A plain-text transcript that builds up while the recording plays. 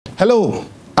Hello,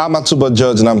 I'm Atuba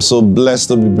George, and I'm so blessed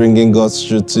to be bringing God's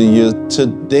truth to you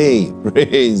today.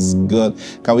 Praise God.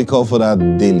 Can we call for that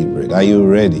daily bread? Are you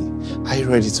ready? Are you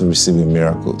ready to receive a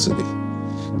miracle today?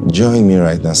 Join me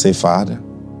right now. Say, Father,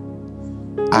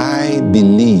 I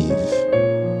believe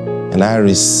and I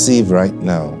receive right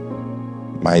now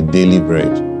my daily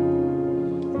bread.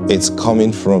 It's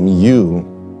coming from you,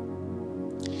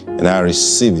 and I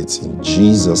receive it in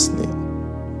Jesus' name.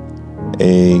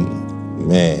 Amen.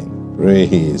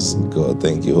 Praise God.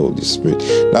 Thank you, Holy Spirit.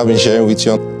 Now I've been sharing with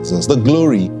you the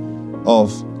glory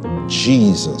of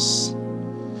Jesus.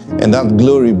 And that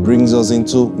glory brings us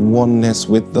into oneness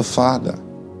with the Father.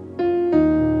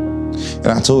 And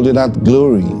I told you that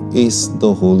glory is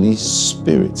the Holy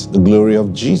Spirit. The glory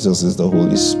of Jesus is the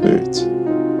Holy Spirit.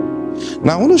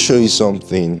 Now I want to show you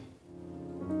something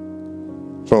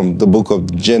from the book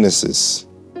of Genesis.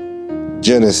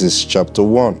 Genesis chapter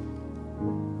 1.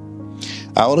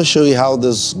 I want to show you how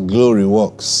this glory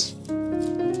works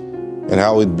and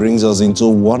how it brings us into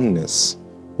oneness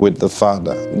with the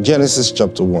Father. Genesis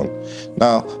chapter 1.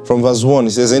 Now, from verse 1,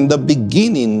 it says, in the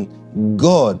beginning,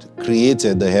 God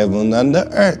created the heaven and the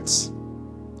earth.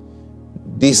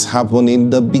 This happened in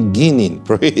the beginning.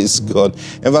 Praise God.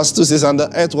 And verse 2 says, and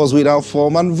the earth was without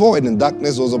form and void, and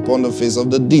darkness was upon the face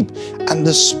of the deep. And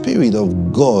the Spirit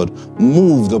of God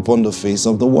moved upon the face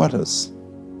of the waters.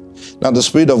 Now the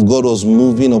Spirit of God was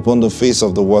moving upon the face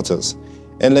of the waters.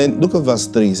 And then look at verse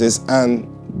 3. It says, and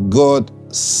God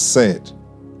said,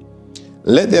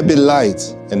 let there be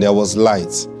light, and there was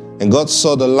light. And God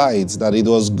saw the light, that it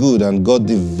was good, and God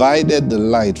divided the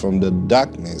light from the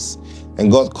darkness.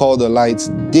 And God called the light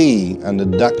day, and the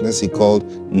darkness he called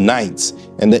night.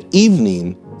 And the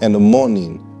evening and the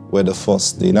morning were the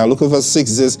first day. Now look at verse 6.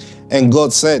 It says, and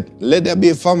God said, let there be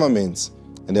a firmament.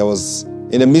 And there was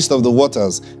in the midst of the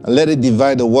waters, and let it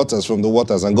divide the waters from the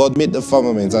waters. And God made the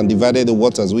firmament and divided the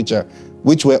waters which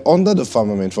were under the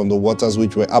firmament from the waters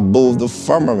which were above the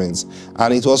firmaments.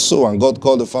 And it was so. And God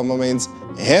called the firmament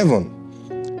heaven.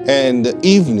 And the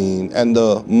evening and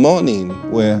the morning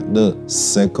were the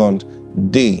second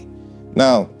day.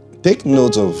 Now, take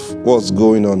note of what's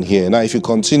going on here. Now, if you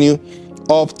continue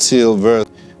up till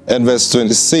verse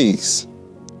 26,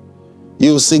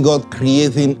 you will see God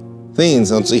creating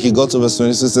things until he got to verse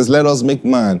 26. Says, let us make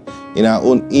man in our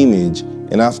own image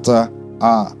and after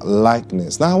our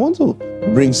likeness. Now I want to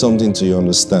bring something to your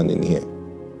understanding here.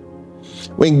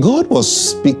 When God was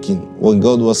speaking, when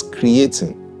God was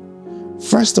creating,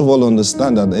 first of all,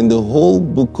 understand that in the whole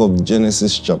book of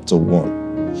Genesis chapter 1,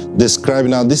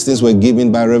 describing how these things were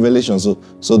given by revelation. So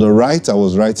the writer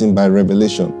was writing by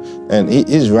revelation. And he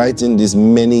is writing this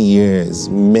many years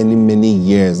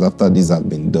after this had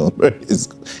been done.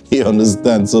 He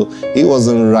understands. So he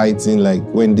wasn't writing like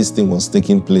when this thing was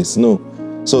taking place. No.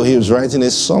 So he was writing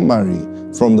a summary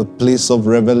from the place of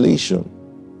revelation.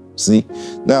 See?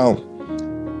 Now,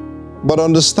 but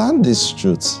understand this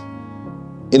truth.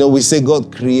 You know, we say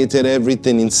God created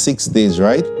everything in 6 days,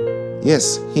 right?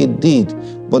 Yes, he did.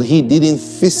 But he didn't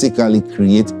physically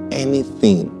create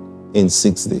anything in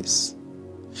 6 days.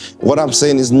 What I'm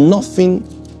saying is nothing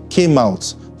came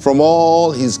out from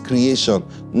all his creation.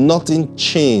 Nothing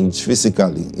changed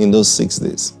physically in those 6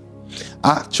 days.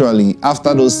 Actually,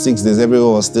 after those 6 days,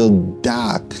 everyone was still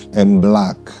dark and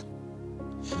black.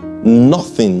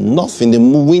 Nothing. The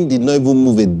wind did not even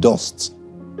move a dust.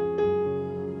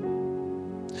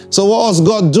 So what was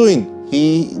God doing?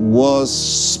 He was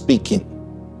speaking.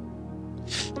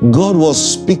 God was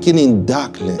speaking in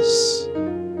darkness.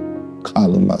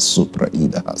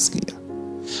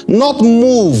 Not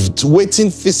moved, waiting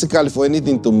physically for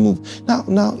anything to move.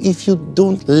 Now, if you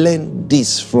don't learn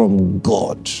this from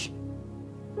God,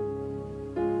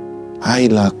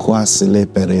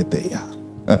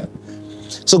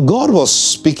 so God was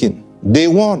speaking. Day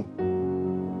one,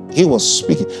 he was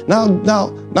speaking. Now,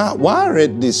 why I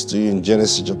read this to you in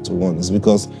Genesis chapter 1 is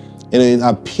because it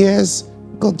appears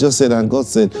God just said, and God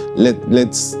said, let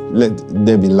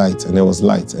there be light, and there was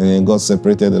light. And then God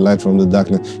separated the light from the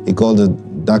darkness. He called the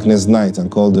darkness night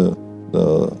and called the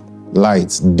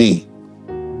light day.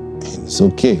 And it's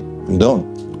okay, I'm done.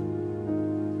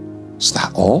 Is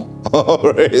that all?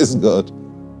 Praise God.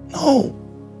 No.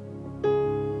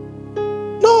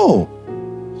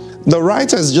 The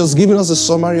writer is just giving us a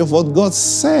summary of what God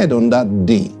said on that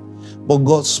day. But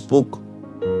God spoke.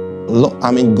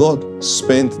 God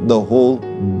spent the whole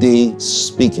day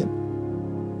speaking.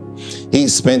 He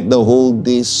spent the whole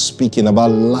day speaking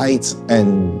about light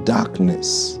and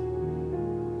darkness.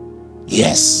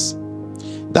 Yes.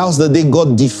 That was the day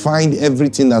God defined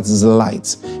everything that is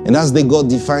light. And that's the day God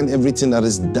defined everything that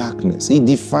is darkness. He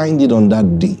defined it on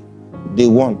that day. day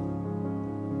one.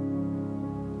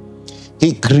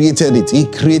 He created it. He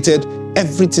created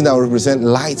everything that will represent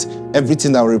light,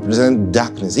 everything that will represent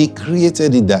darkness. He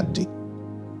created it that day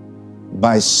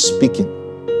by speaking.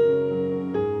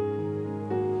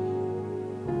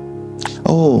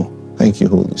 Oh, thank you,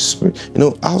 Holy Spirit. You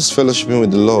know, I was fellowshipping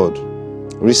with the Lord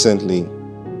recently,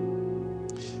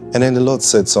 and then the Lord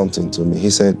said something to me. He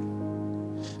said,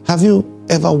 have you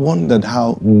ever wondered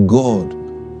how God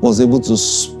was able to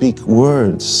speak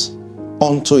words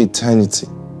unto eternity?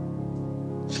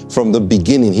 From the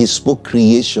beginning, he spoke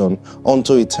creation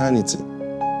unto eternity.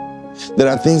 There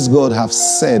are things God have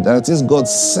said, there are things God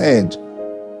said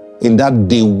in that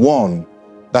day one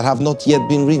that have not yet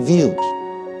been revealed.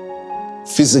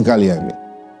 Physically, I mean.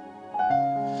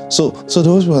 So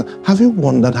those were, have you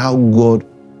wondered how God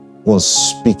was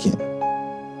speaking?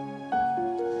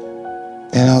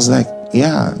 And I was like,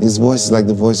 yeah, his voice is like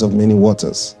the voice of many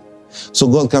waters. So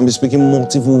God can be speaking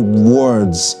multiple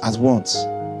words at once.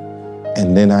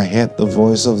 And then I heard the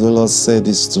voice of the Lord say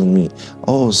this to me.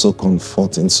 Oh, so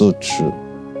comforting, so true.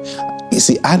 You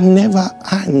see,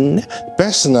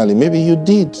 personally, maybe you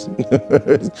did,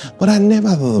 but I never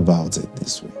thought about it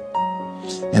this way.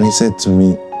 And he said to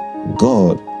me,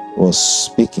 God was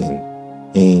speaking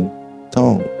in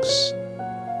tongues.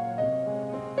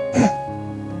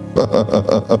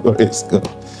 Praise God.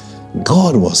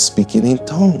 God was speaking in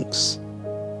tongues.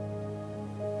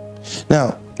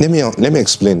 Now, let me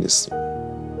explain this.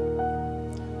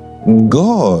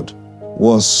 God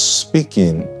was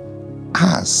speaking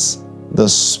as the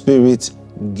Spirit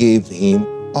gave him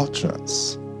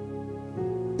utterance.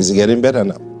 Is it getting better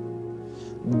now?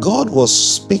 God was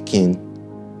speaking.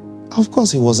 Of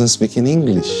course, he wasn't speaking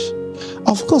English.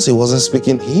 Of course, he wasn't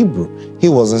speaking Hebrew. He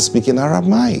wasn't speaking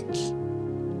Aramaic.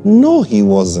 No, he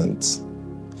wasn't.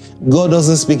 God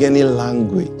doesn't speak any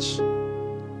language.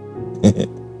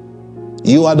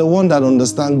 You are the one that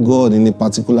understands God in a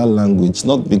particular language,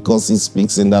 not because he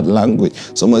speaks in that language.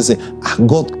 Somebody say,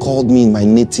 God called me in my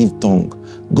native tongue.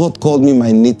 God called me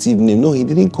my native name. No, he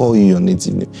didn't call you your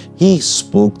native name. He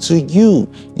spoke to you.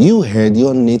 You heard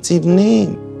your native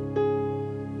name.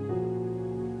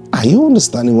 Are you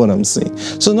understanding what I'm saying?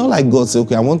 So not like God said,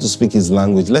 okay, I want to speak his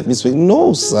language. Let me speak.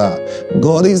 No, sir.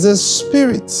 God is a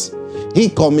spirit. He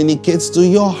communicates to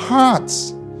your heart.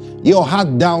 Your heart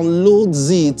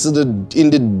downloads it in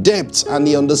the depth and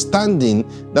the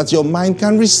understanding that your mind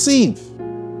can receive.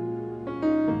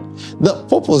 The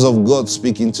purpose of God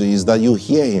speaking to you is that you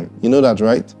hear him. You know that,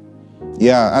 right?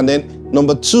 Yeah. And then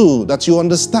number two, that you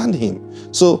understand him.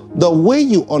 So the way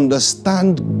you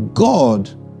understand God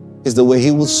is the way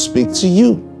he will speak to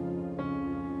you.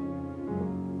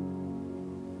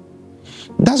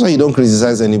 That's why you don't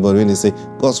criticize anybody when they say,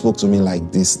 God spoke to me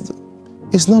like this.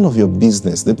 It's none of your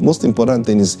business. The most important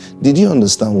thing is, did you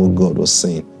understand what God was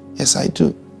saying? Yes, I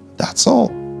do. That's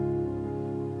all.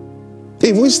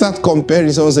 If we start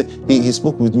comparing, someone say, he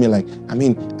spoke with me like,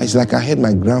 it's like I heard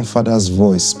my grandfather's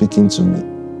voice speaking to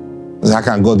me. How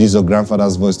can God use your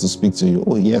grandfather's voice to speak to you?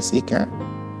 Oh, yes, he can.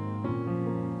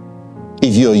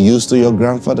 If you're used to your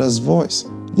grandfather's voice,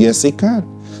 yes, he can.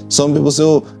 Some people say,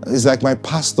 oh, it's like my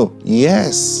pastor.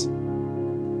 Yes.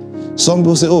 Some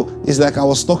people say, oh, it's like I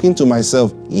was talking to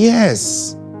myself.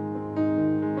 Yes.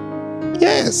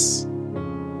 Yes.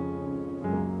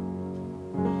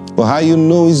 But how you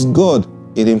know it's God?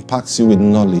 It impacts you with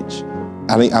knowledge.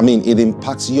 It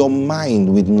impacts your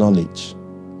mind with knowledge.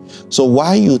 So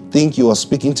while you think you are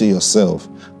speaking to yourself,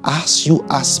 as you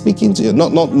are speaking to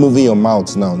yourself, not moving your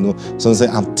mouth now. No. Someone say,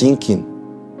 I'm thinking.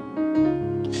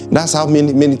 That's how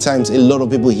many times a lot of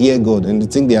people hear God and they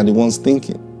think they are the ones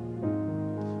thinking.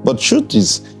 But truth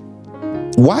is,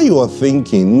 while you are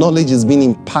thinking, knowledge is being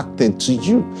impacted to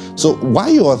you. So while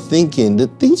you are thinking, the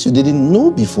things you didn't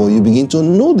know before, you begin to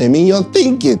know them in your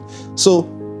thinking. So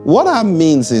what that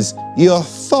means is your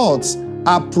thoughts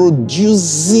are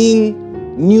producing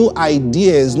new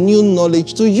ideas, new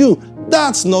knowledge to you.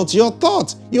 That's not your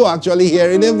thought. You're actually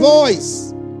hearing a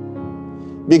voice.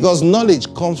 Because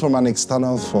knowledge comes from an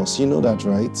external force. You know that,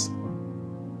 right?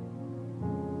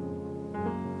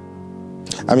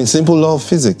 Simple law of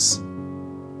physics.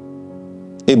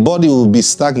 A body will be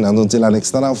stagnant until an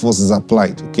external force is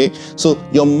applied, okay? So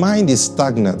your mind is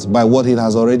stagnant by what it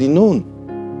has already known.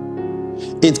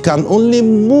 It can only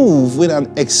move when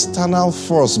an external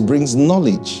force brings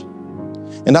knowledge.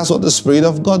 And that's what the Spirit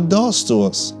of God does to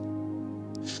us.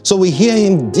 So we hear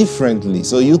him differently.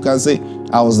 So you can say,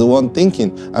 I was the one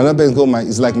thinking.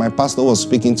 It's like my pastor was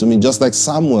speaking to me, just like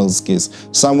Samuel's case.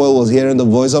 Samuel was hearing the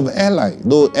voice of Eli,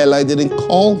 though Eli didn't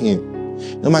call him.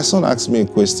 And my son asked me a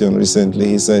question recently.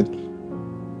 He said,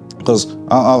 Because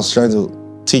I was trying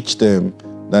to teach them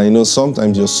that,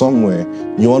 sometimes you're somewhere,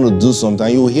 you want to do something,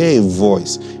 you hear a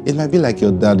voice. It might be like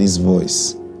your daddy's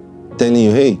voice telling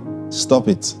you, hey, stop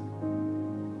it.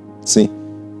 See?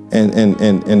 And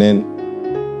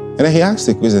then he asked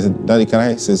the question, Daddy, can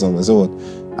I say something? I said, what?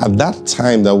 At that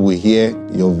time that we hear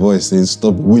your voice saying,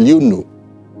 stop, will you know?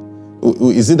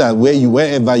 Is it that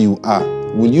wherever you are,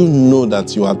 will you know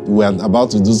that we are about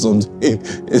to do something?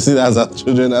 Is it as our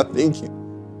children are thinking?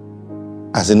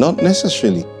 I said, not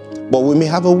necessarily. But we may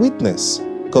have a witness,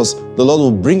 because the Lord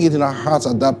will bring it in our hearts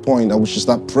at that point that we should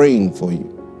start praying for you.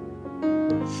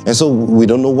 And so we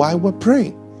don't know why we're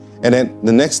praying. And then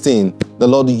the next thing, the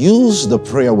Lord used the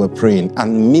prayer we're praying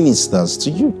and ministers to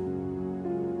you.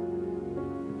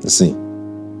 You see?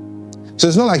 So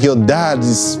it's not like your dad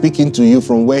is speaking to you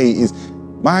from where he is.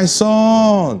 My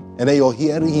son! And then you're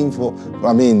hearing him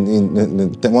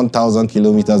in 1,000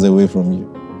 kilometers away from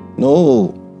you.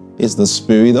 No. It's the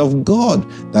Spirit of God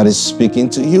that is speaking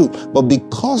to you. But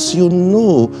because you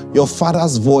know your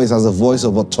father's voice as a voice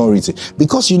of authority,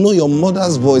 because you know your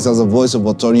mother's voice as a voice of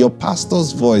authority, your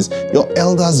pastor's voice, your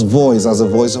elder's voice as a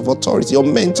voice of authority, your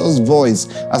mentor's voice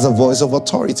as a voice of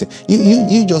authority,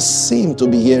 you just seem to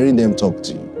be hearing them talk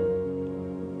to you.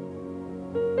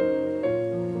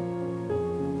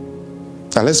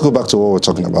 Now let's go back to what we're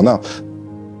talking about now.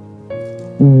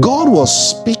 God was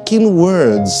speaking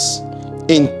words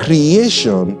in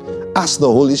creation as the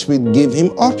Holy Spirit gave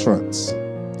him utterance.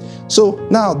 So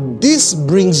now this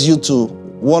brings you to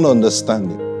one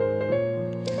understanding.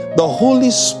 The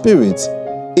Holy Spirit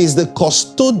is the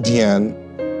custodian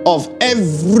of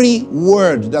every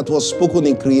word that was spoken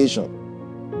in creation.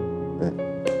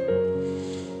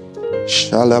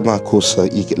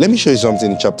 Let me show you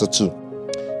something in chapter 2.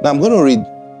 Now I'm going to read.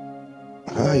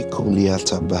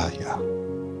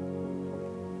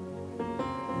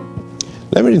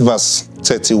 Let me read verse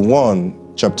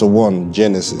 31, chapter 1,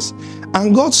 Genesis.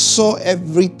 And God saw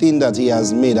everything that he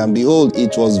has made, and behold,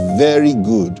 it was very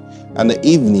good. And the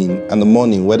evening and the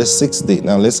morning were the sixth day.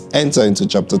 Now let's enter into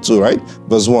chapter 2, right?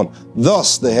 Verse 1.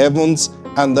 Thus the heavens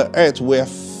and the earth were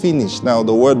finished. Now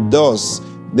the word thus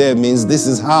there means this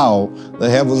is how the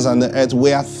heavens and the earth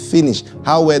were finished.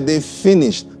 How were they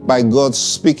finished? By God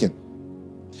speaking.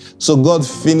 So God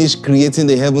finished creating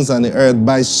the heavens and the earth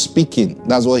by speaking.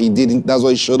 That's what he did. That's what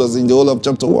he showed us in the whole of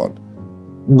chapter 1.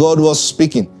 God was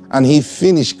speaking, and he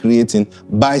finished creating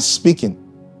by speaking.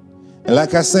 And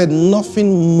like I said,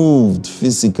 nothing moved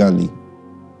physically.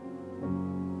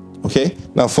 Okay?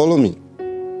 Now follow me.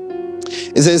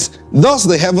 It says, thus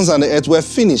the heavens and the earth were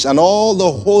finished, and all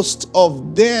the host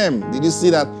of them. Did you see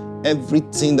that?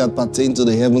 Everything that pertained to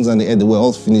the heavens and the earth, they were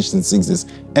all finished in 6 days.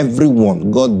 Everyone.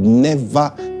 God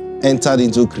never entered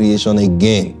into creation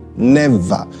again.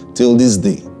 Never. Till this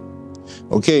day.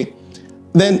 Okay?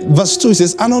 Then verse 2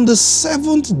 says, and on the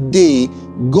seventh day,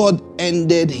 God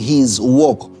ended his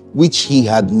work which he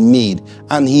had made,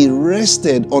 and he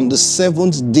rested on the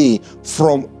seventh day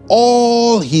from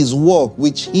all his work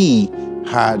which he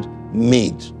had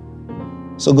made.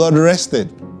 So God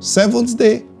rested. Seventh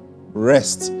day,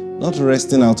 rest. Not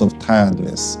resting out of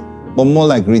tiredness, but more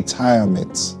like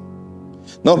retirement.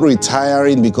 Not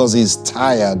retiring because he's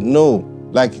tired. No,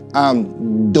 like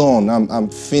I'm done. I'm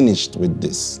finished with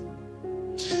this.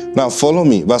 Now follow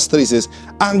me. Verse 3 says,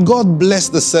 and God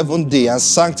blessed the seventh day and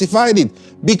sanctified it,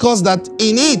 because that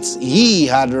in it he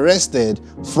had rested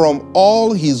from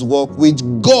all his work which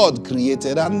God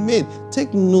created and made.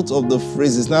 Take note of the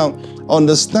phrases. Now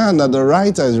understand that the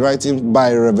writer is writing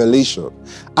by revelation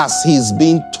as he's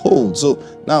being told. So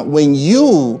now when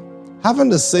you having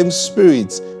the same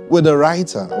spirit with the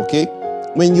writer, okay,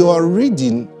 when you are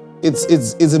reading,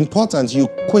 it's important you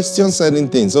question certain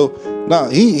things. So now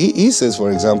he says,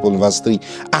 for example, in verse 3,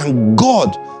 and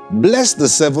God blessed the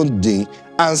seventh day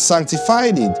and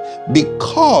sanctified it,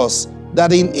 because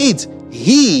that in it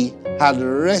he had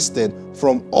rested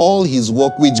from all his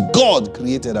work which God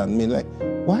created and made. Like,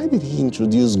 why did he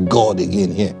introduce God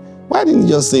again here? Why didn't he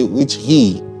just say which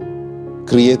he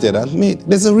created and made?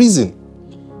 There's a reason.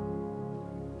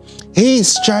 He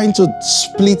is trying to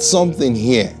split something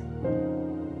here.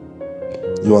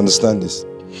 You understand this?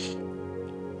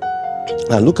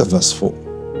 Now look at verse 4.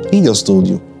 He just told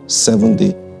you, seventh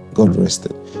day, God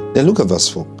rested. Then look at verse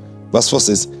 4. Verse 4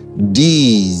 says,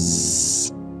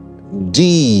 These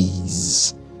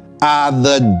are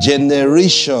the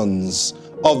generations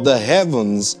of the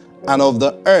heavens and of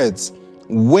the earth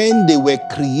when they were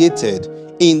created,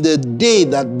 in the day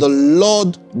that the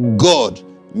Lord God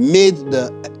made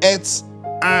the earth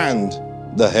and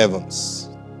the heavens.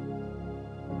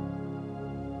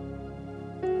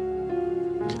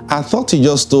 I thought he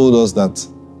just told us that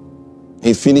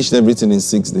he finished everything in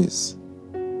 6 days.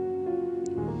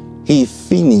 He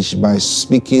finished by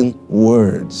speaking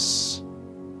words.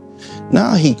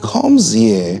 Now he comes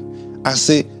here and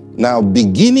say, now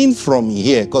beginning from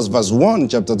here, because verse 1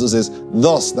 chapter 2 says,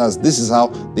 thus, this is how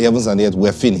the heavens and the earth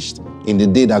were finished in the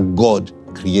day that God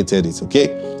created it,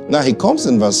 okay? Now he comes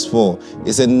in verse 4.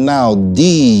 He said, now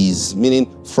these, meaning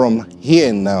from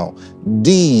here now,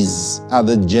 these are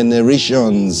the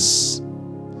generations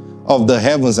of the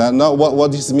heavens. And now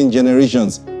what does it mean,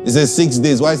 generations? It says 6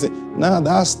 days. Why is it? Now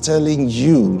that's telling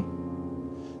you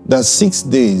that 6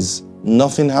 days,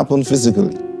 nothing happened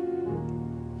physically.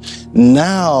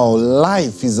 Now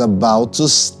life is about to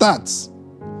start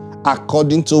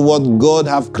according to what God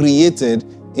have created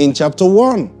in chapter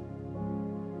 1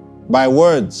 by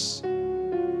words.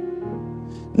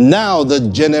 Now the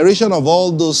generation of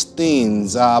all those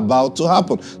things are about to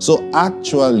happen. So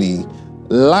actually,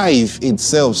 life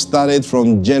itself started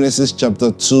from Genesis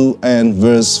chapter 2 and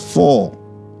verse 4.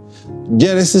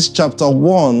 Genesis chapter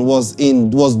 1 was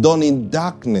done in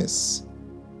darkness.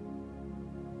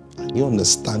 Are you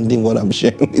understanding what I'm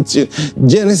sharing with you?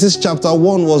 Genesis chapter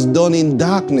 1 was done in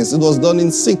darkness. It was done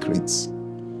in secret.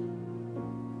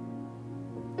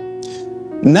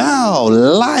 Now,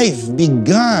 life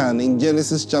began in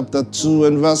Genesis chapter 2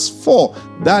 and verse 4.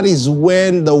 That is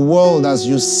when the world as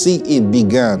you see it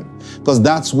began. Because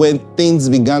that's when things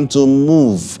began to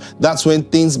move. That's when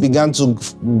things began to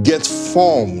get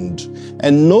formed.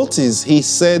 And notice he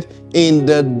said, in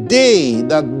the day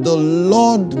that the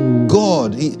Lord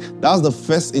God, that was the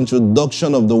first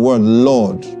introduction of the word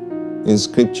Lord in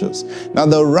scriptures. Now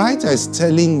the writer is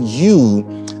telling you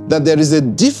that there is a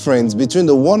difference between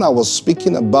the one I was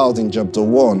speaking about in chapter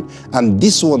 1 and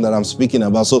this one that I'm speaking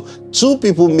about. So two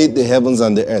people made the heavens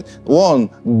and the earth. One,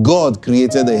 God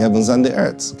created the heavens and the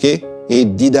earth, okay? He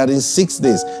did that in 6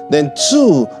 days. Then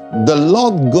two, the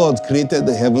Lord God created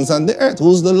the heavens and the earth.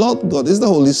 Who's the Lord God? It's the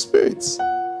Holy Spirit.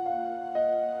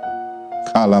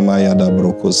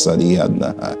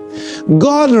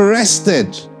 God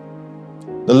rested.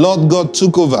 The Lord God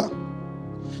took over.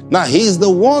 Now, he's the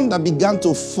one that began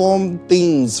to form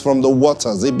things from the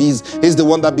waters. He's the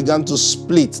one that began to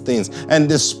split things. And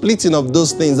the splitting of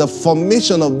those things, the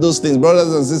formation of those things,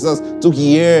 brothers and sisters, took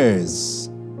years.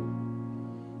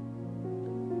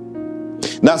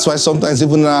 That's why sometimes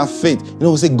even in our faith,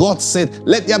 we say, God said,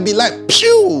 let there be light.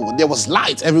 Pew! There was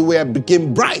light everywhere, it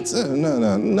became bright. No.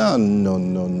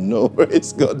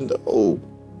 Praise God, no.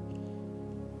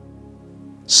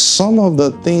 Some of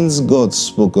the things God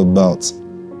spoke about,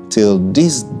 till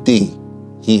this day,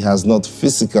 he has not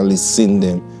physically seen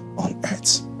them on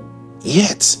earth.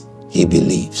 Yet, he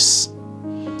believes.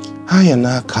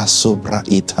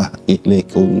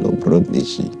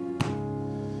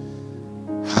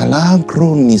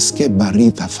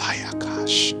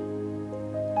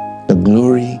 The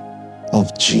glory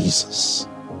of Jesus.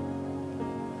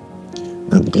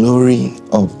 The glory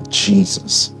of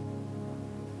Jesus.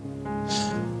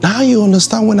 Now you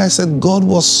understand when I said God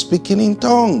was speaking in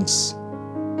tongues.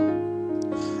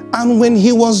 And when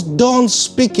he was done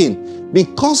speaking,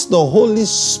 because the Holy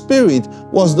Spirit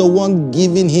was the one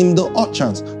giving him the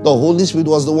utterance, the Holy Spirit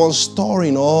was the one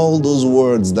storing all those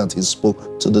words that he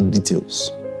spoke to the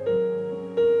details.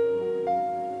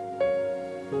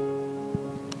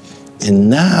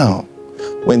 And now,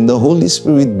 when the Holy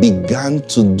Spirit began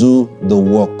to do the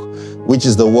work, which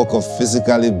is the work of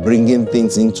physically bringing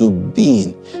things into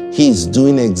being, he is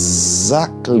doing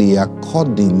exactly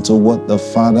according to what the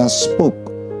Father spoke.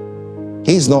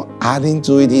 He's not adding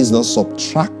to it. He's not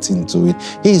subtracting to it.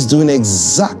 He's doing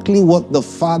exactly what the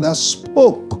Father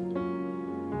spoke.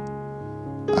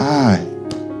 Our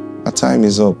time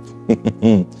is up.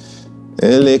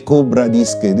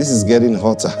 This is getting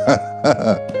hotter.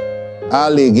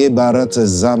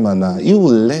 You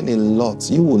will learn a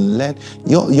lot. You will learn.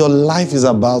 Your life is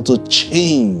about to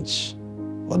change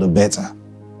for the better.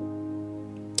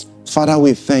 Father,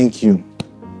 we thank you.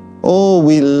 Oh,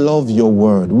 we love your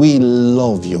word. We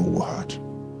love your word.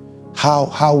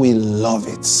 How we love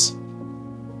it.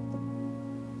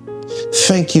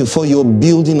 Thank you for your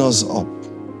building us up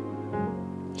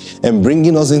and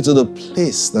bringing us into the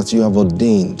place that you have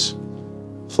ordained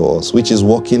for us, which is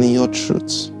walking in your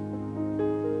truth.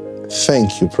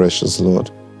 Thank you, precious Lord.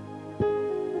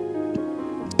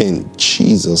 In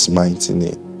Jesus' mighty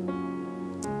name.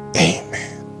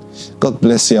 Amen. God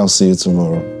bless you. I'll see you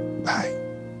tomorrow. Bye.